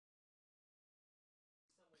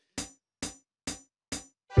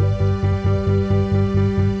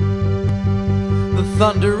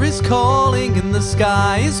thunder is calling and the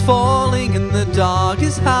sky is falling and the dog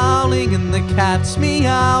is howling and the cat's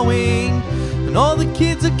meowing and all the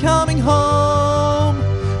kids are coming home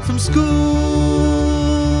from school.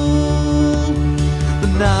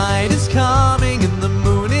 The night is coming and the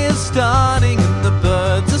moon is stunning and the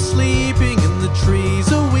birds are sleeping and the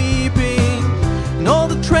trees are weeping and all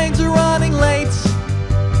the trains are running late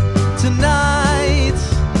tonight.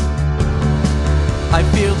 I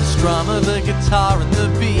feel the strum of a guitar and the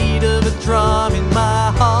beat of a drum in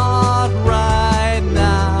my heart right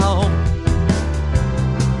now.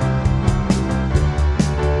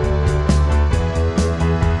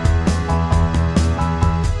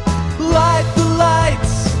 Light the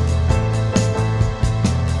lights,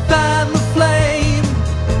 fan the flame,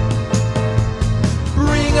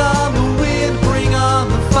 bring on the wind, bring on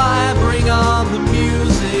the fire, bring on the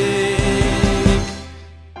music.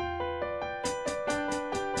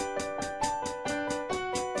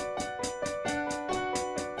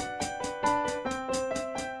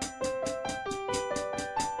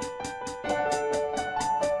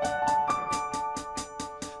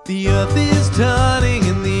 The earth is turning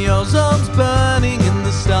and the ozone's burning and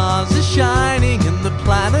the stars are shining and the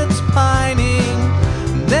planet's pining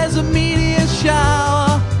and there's a meteor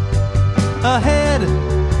shower ahead.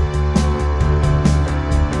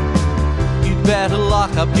 You'd better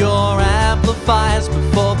lock up your amplifiers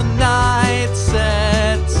before the night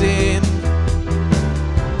sets in.